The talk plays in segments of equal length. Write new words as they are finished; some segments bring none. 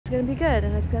gonna be good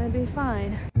and it's gonna be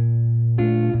fine.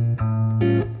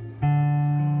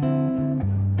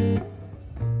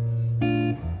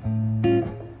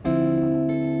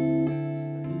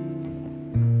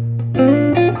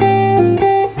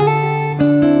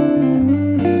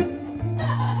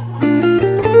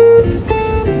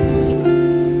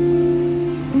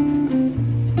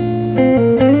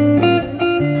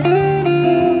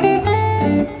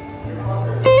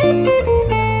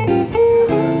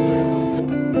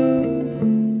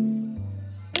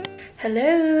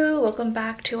 Hello, welcome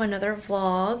back to another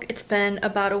vlog. It's been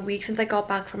about a week since I got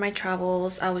back from my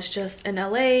travels. I was just in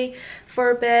LA for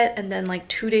a bit, and then like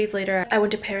 2 days later I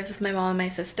went to Paris with my mom and my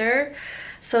sister.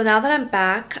 So now that I'm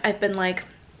back, I've been like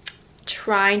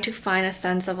trying to find a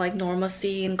sense of like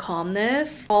normalcy and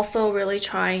calmness. Also really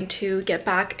trying to get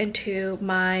back into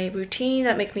my routine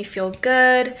that makes me feel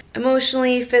good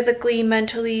emotionally, physically,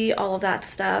 mentally, all of that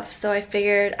stuff. So I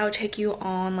figured I would take you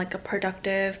on like a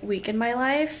productive week in my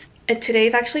life. And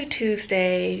today's actually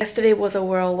Tuesday. Yesterday was a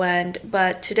whirlwind,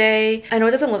 but today, I know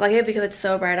it doesn't look like it because it's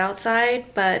so bright outside,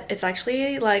 but it's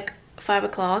actually like 5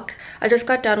 o'clock. I just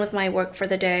got done with my work for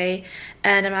the day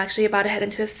and I'm actually about to head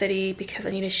into the city because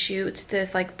I need to shoot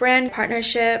this like brand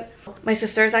partnership. My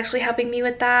sister is actually helping me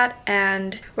with that,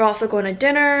 and we're also going to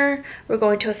dinner. We're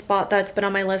going to a spot that's been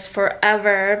on my list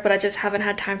forever, but I just haven't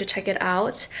had time to check it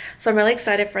out. So I'm really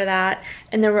excited for that.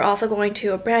 And then we're also going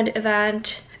to a brand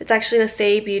event. It's actually a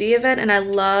Say Beauty event, and I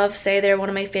love Say. They're one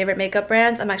of my favorite makeup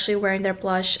brands. I'm actually wearing their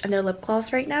blush and their lip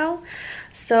gloss right now.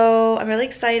 So I'm really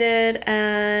excited,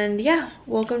 and yeah,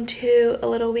 welcome to a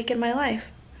little week in my life.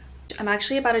 I'm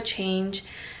actually about to change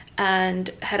and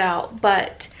head out,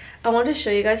 but I wanted to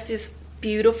show you guys these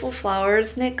beautiful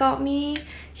flowers Nick got me.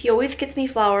 He always gets me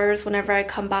flowers whenever I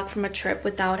come back from a trip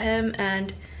without him,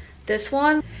 and this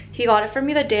one, he got it for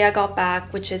me the day I got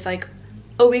back, which is like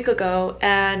a week ago,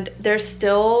 and they're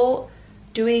still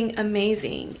doing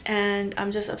amazing, and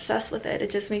I'm just obsessed with it.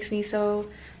 It just makes me so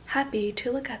happy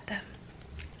to look at them.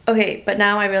 Okay, but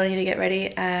now I really need to get ready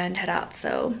and head out,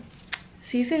 so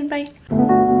see you soon, bye.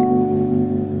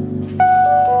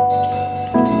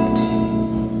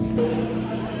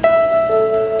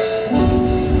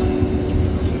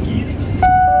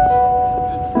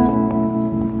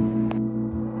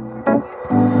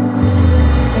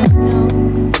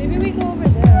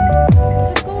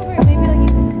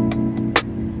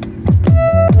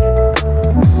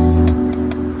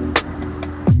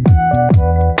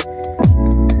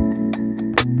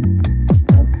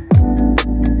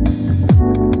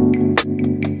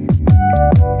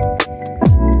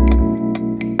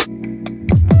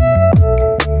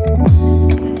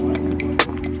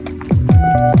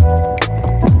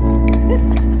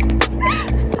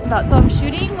 So I'm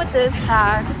shooting with this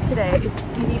bag today. It's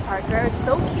Beauty Parker. It's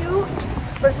so cute,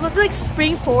 but it's supposed to be like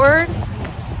spring forward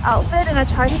outfit, and I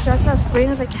tried to dress as spring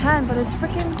as I can, but it's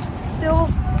freaking still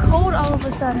cold all of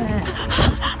a sudden.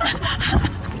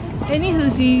 Any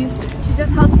hoosies, she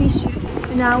just helped me shoot.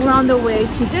 And now we're on the way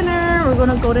to dinner. We're going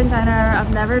to Golden Diner.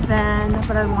 I've never been,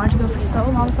 but I wanted to go for so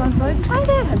long, so I'm so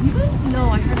excited. Have you been? No,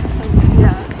 I heard it's so good.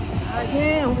 Yeah, I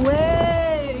can't wait.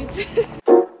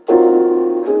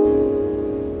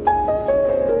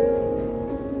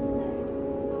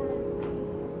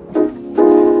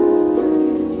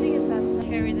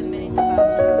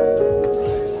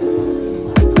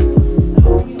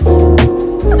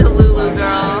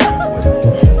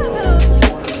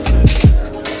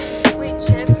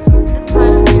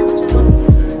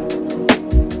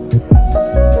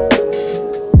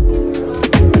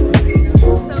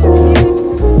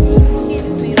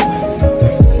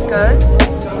 Good.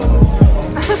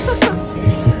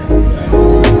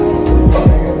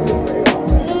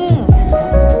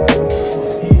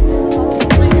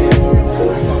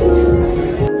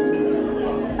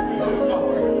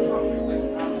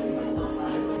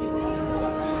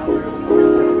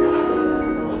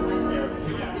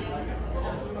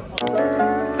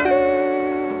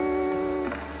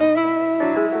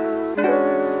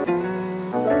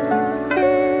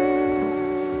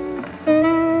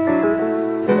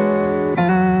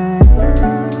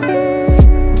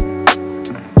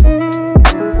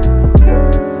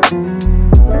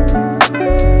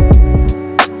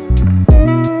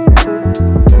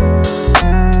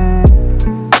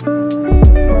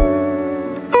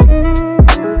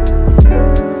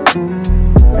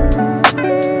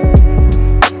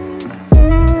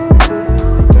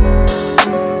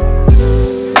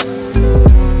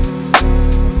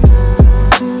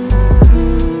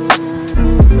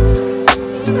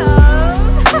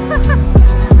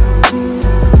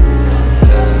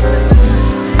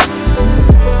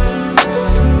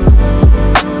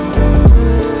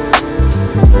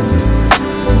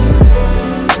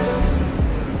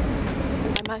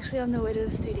 on the way to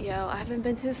the studio. I haven't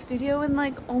been to the studio in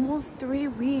like almost 3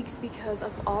 weeks because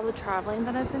of all the traveling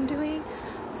that I've been doing.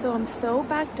 So I'm so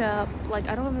backed up, like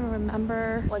I don't even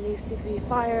remember what needs to be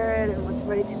fired and what's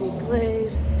ready to be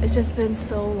glazed. It's just been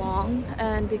so long,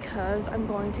 and because I'm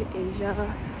going to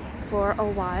Asia for a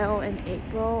while in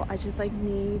April, I just like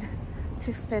need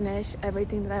to finish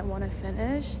everything that I want to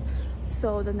finish.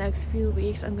 So the next few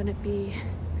weeks I'm gonna be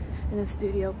in the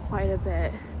studio quite a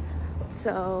bit.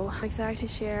 So I'm excited to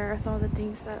share some of the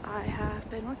things that I have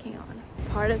been working on.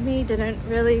 Part of me didn't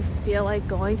really feel like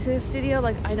going to the studio.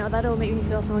 Like I know that it'll make me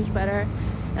feel so much better,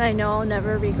 and I know I'll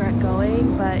never regret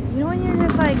going, but you know when you're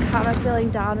just like kind of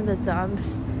feeling down in the dumps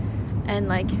and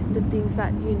like the things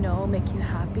that you know make you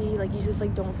happy, like you just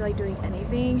like don't feel like doing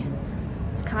anything.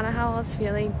 It's kind of how I was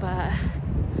feeling, but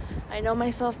I know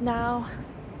myself now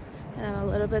and I'm a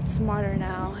little bit smarter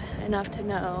now, enough to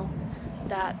know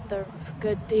that the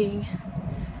good thing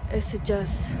is to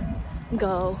just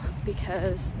go,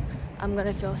 because I'm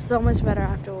gonna feel so much better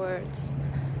afterwards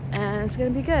and it's gonna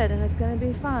be good and it's gonna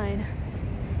be fine.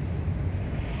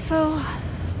 So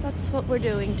that's what we're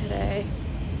doing today.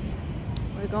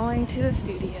 We're going to the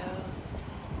studio.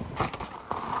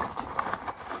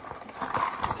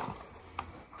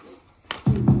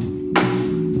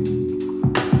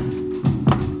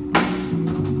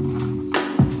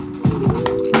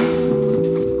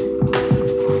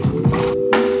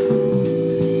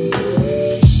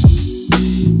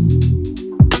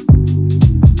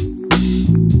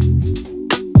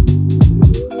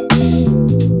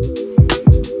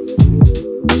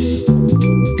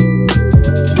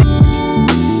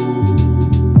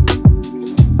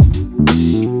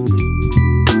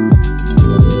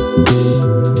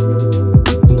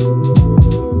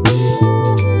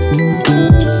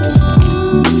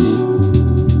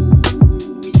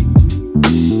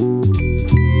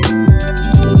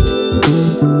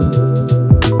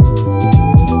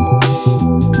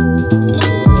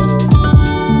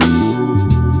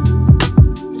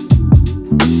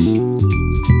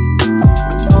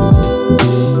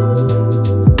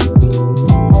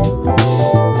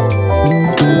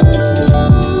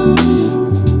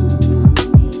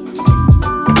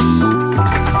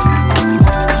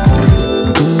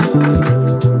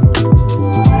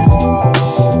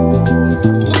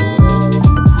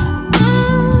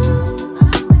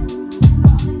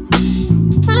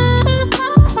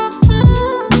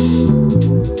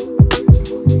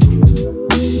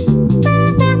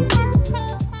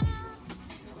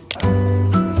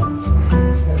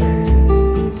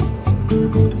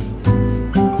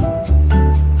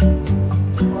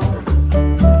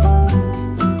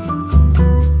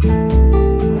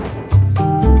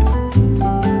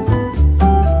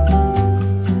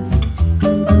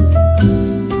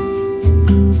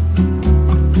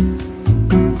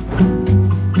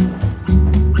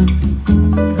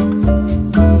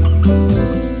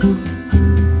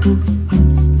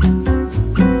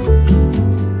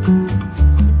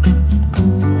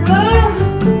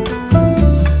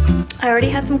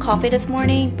 Some coffee this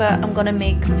morning, but I'm gonna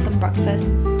make some breakfast.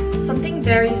 Something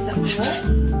very simple. A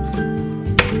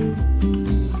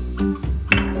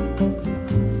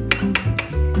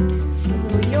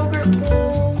little yogurt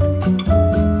bowl.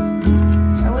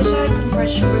 I wish I had some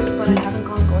fresh fruit, but I haven't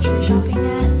gone grocery shopping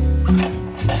yet.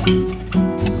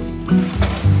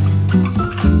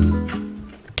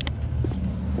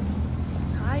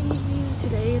 Hi,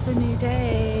 today is a new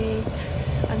day.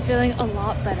 I'm feeling a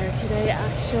lot better today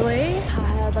actually.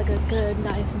 I had like a good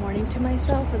nice morning to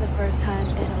myself for the first time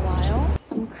in a while.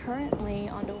 I'm currently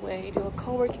on the way to a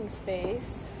co-working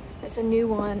space. It's a new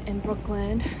one in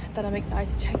Brooklyn that I'm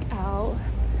excited to check out.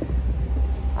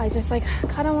 I just like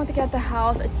kind of want to get the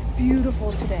house. It's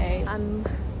beautiful today. I'm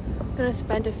gonna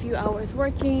spend a few hours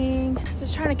working,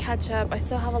 just trying to catch up. I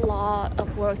still have a lot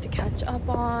of work to catch up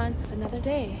on. It's another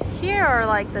day. Here are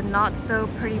like the not so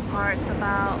pretty parts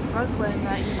about Brooklyn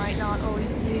that you might not always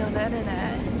see on the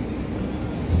internet.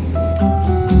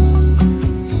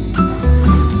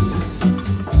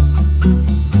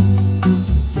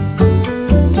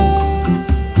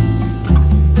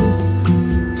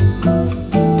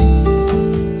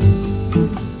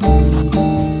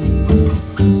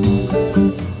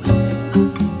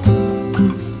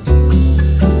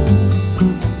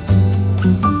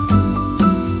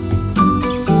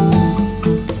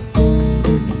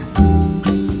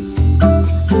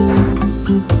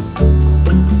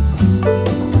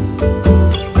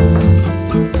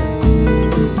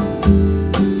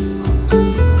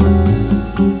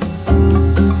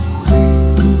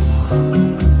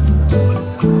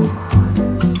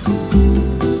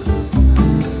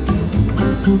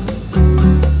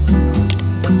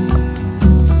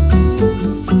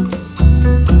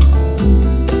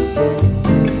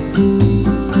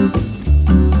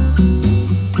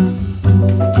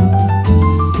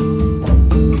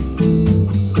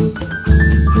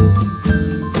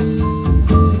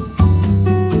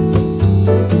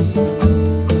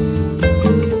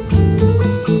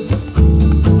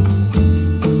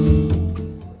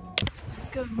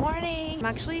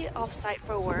 site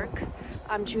for work.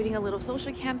 I'm shooting a little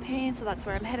social campaign, so that's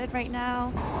where I'm headed right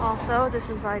now. Also, this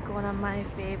is like one of my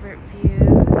favorite views.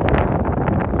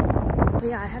 But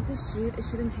yeah, I have to shoot. It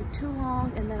shouldn't take too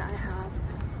long, and then I have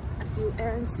a few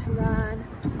errands to run,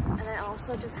 and I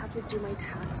also just have to do my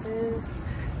taxes.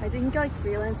 I think like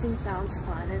freelancing sounds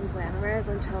fun and glamorous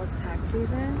until it's tax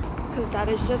season, because that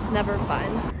is just never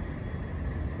fun.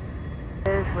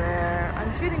 This is where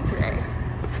I'm shooting today.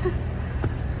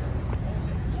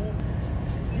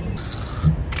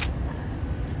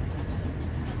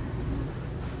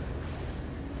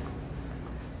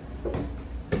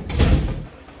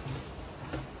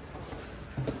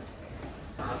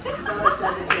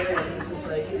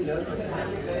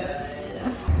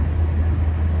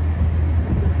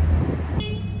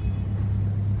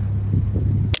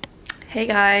 Hey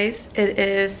guys, it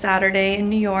is Saturday in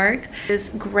New York. It's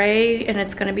gray and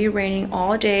it's gonna be raining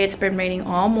all day. It's been raining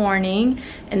all morning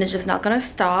and it's just not gonna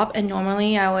stop. And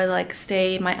normally I would like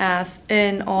stay my ass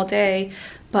in all day,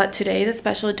 but today is a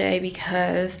special day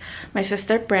because my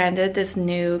sister branded this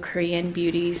new Korean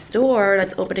beauty store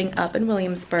that's opening up in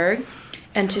Williamsburg.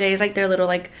 And today is like their little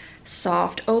like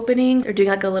soft opening. They're doing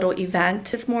like a little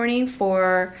event this morning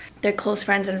for their close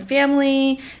friends and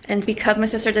family, and because my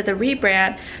sister did the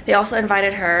rebrand, they also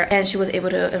invited her and she was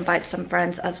able to invite some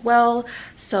friends as well.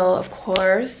 So of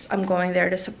course I'm going there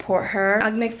to support her.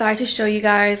 I'm excited to show you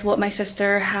guys what my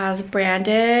sister has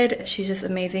branded. She's just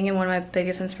amazing and one of my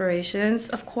biggest inspirations,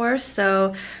 of course,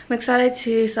 so I'm excited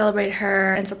to celebrate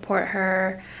her and support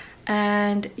her.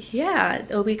 And yeah,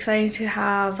 it'll be exciting to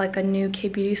have like a new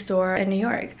K-beauty store in New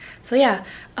York. So yeah,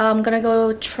 I'm gonna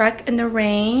go trek in the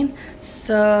rain,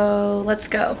 so let's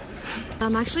go.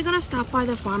 I'm actually gonna stop by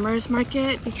the farmer's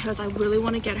market because I really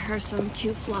want to get her some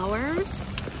cute flowers,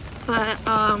 but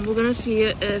we're gonna see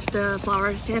if the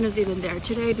flower stand is even there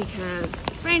today because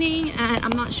it's raining and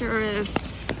I'm not sure if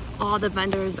all the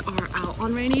vendors are out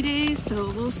on rainy days,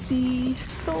 so we'll see.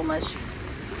 So much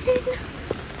rain.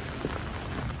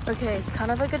 Okay, it's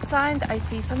kind of a good sign that I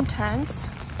see some tents,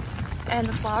 and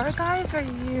the flower guys are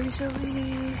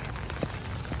usually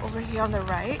over here on the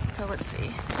right, so let's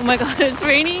see. Oh my god, it's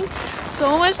raining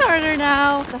so much harder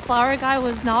now. The flower guy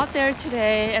was not there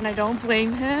today and I don't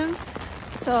blame him,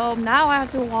 so now I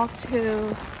have to walk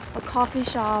to a coffee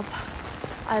shop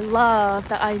I love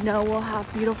that I know will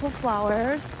have beautiful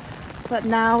flowers, but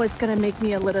now it's gonna make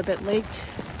me a little bit late,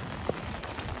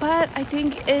 but I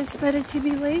think it's better to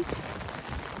be late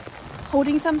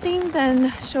holding something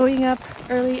than showing up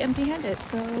early empty-handed.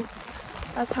 So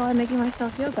that's how I'm making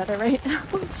myself feel better right now.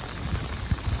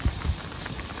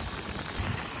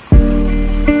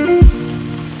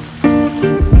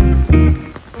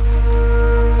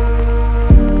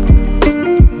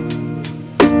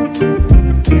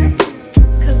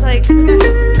 Cause like,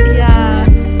 yeah.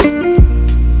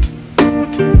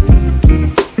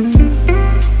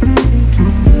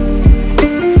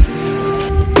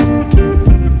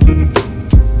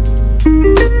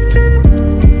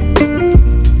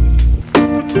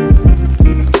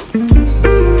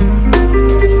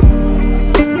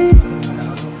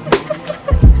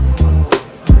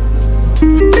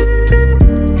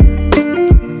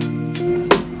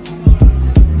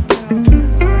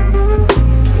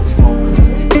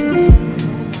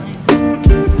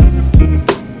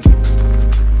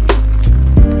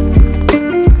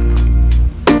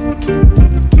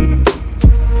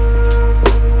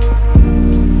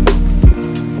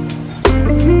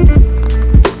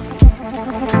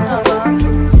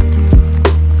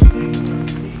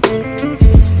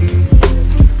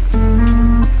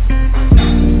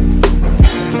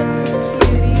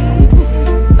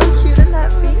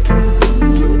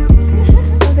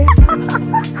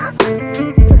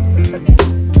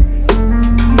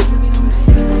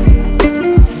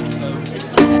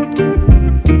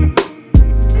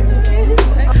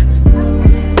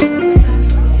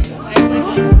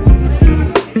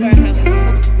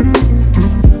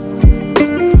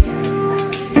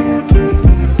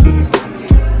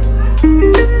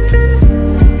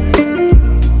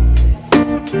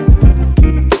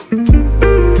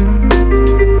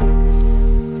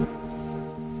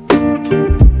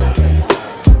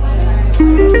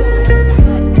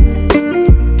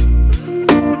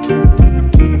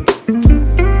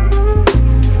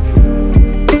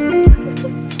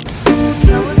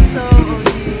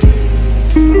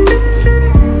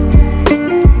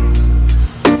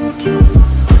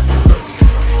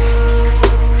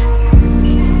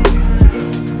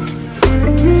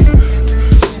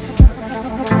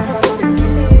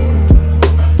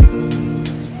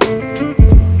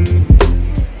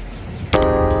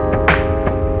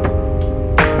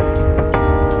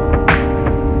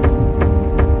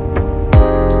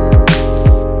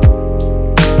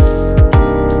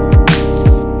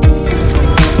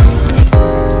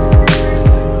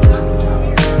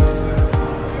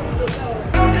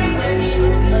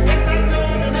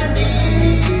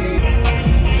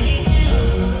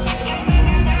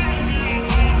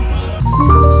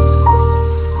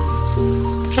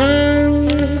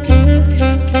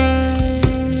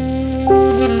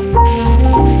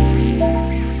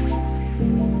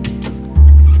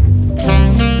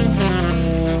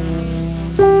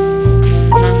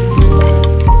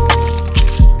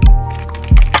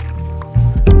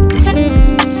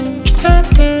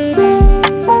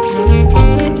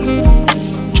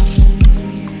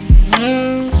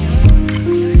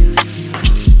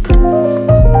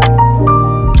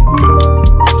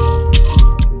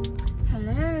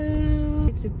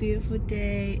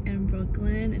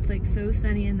 like so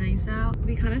sunny and nice out.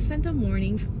 We kind of spent the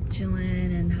morning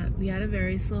chilling and we had a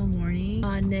very slow morning.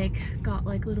 Nick got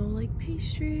like little like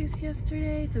pastries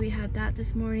yesterday, so we had that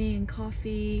this morning and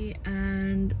coffee,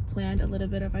 and planned a little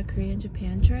bit of our Korea and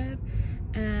Japan trip.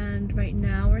 And right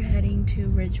now we're heading to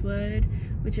Ridgewood,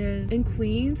 which is in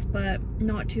Queens but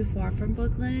not too far from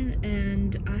Brooklyn.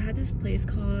 And I had this place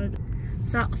called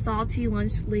Salty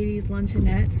Lunch Ladies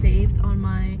Luncheonette saved on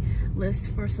my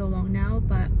list for so long now,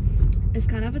 but it's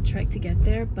kind of a trek to get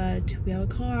there. But we have a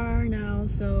car now,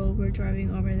 so we're driving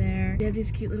over there. They have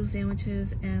these cute little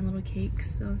sandwiches and little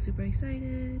cakes, so I'm super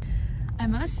excited. I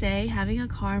must say, having a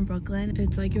car in Brooklyn,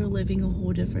 it's like you're living a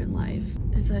whole different life.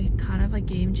 It's like kind of a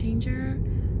game changer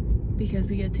because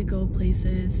we get to go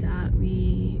places that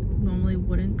we normally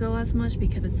wouldn't go as much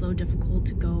because it's so difficult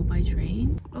to go by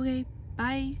train. Okay,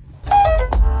 bye.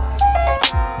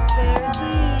 There it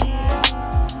is.